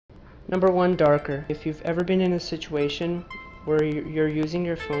Number 1, darker. If you've ever been in a situation where you're using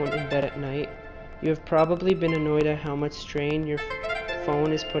your phone in bed at night, you have probably been annoyed at how much strain your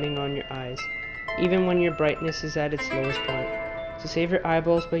phone is putting on your eyes, even when your brightness is at its lowest point. To save your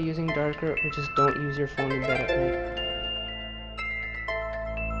eyeballs by using darker, or just don't use your phone in bed at night.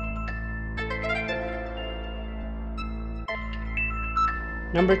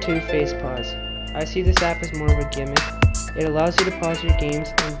 Number 2, face pause. I see this app as more of a gimmick. It allows you to pause your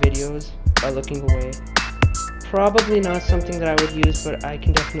games and videos by looking away. Probably not something that I would use, but I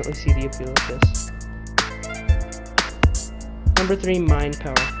can definitely see the appeal of this. Number 3,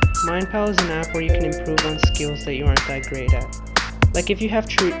 MindPal. MindPal is an app where you can improve on skills that you aren't that great at. Like if you have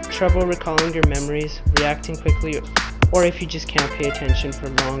trouble recalling your memories, reacting quickly, or if you just can't pay attention for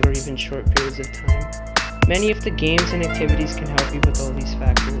long or even short periods of time. Many of the games and activities can help you with all these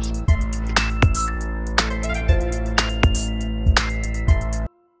factors.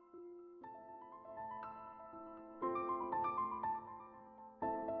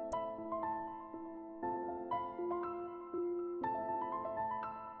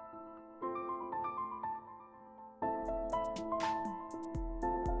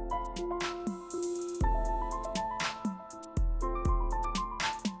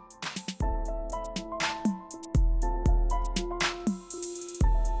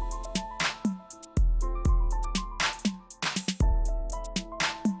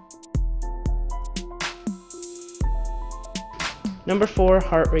 Number 4,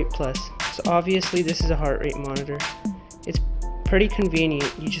 Heart Rate Plus. So obviously this is a heart rate monitor. It's pretty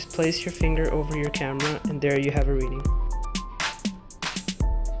convenient. You just place your finger over your camera and there you have a reading.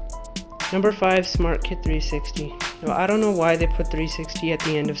 Number 5, SmartKit 360. Now I don't know why they put 360 at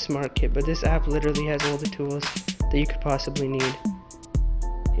the end of SmartKit, but this app literally has all the tools that you could possibly need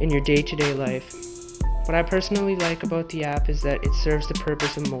in your day-to-day life. What I personally like about the app is that it serves the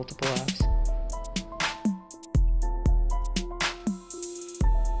purpose of multiple apps.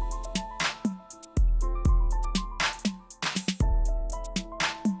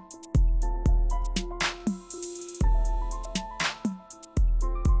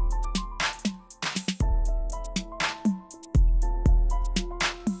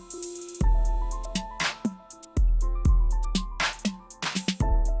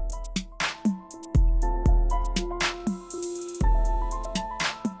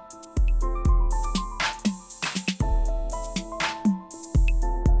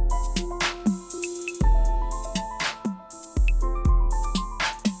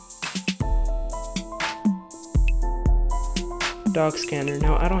 Dog scanner.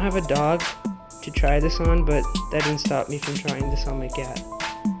 Now I don't have a dog to try this on, but that didn't stop me from trying this on my cat.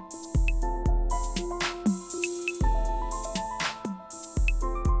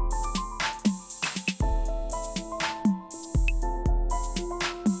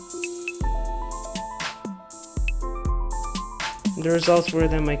 The results were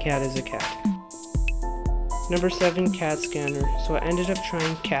that my cat is a cat. Number 7, cat scanner. So I ended up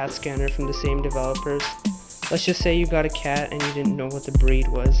trying cat scanner from the same developers. Let's just say you got a cat and you didn't know what the breed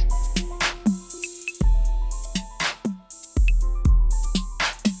was.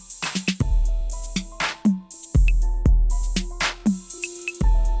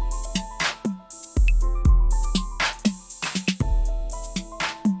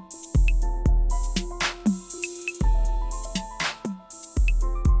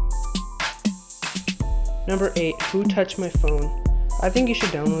 Number 8, Who Touched My Phone? I think you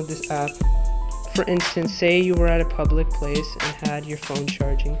should download this app. For instance, say you were at a public place and had your phone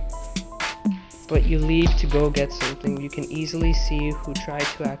charging, but you leave to go get something. You can easily see who tried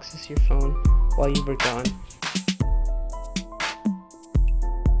to access your phone while you were gone.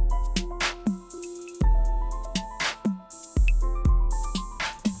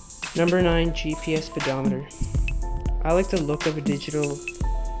 Number 9, GPS speedometer. I like the look of a digital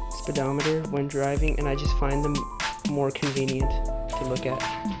speedometer when driving, and I just find them more convenient to look at.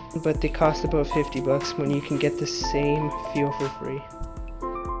 But they cost about 50 bucks when you can get the same feel for free.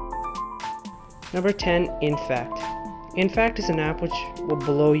 Number 10, InFact. InFact is an app which will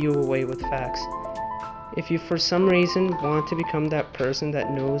blow you away with facts. If you for some reason want to become that person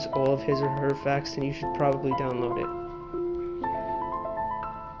that knows all of his or her facts, then you should probably download it.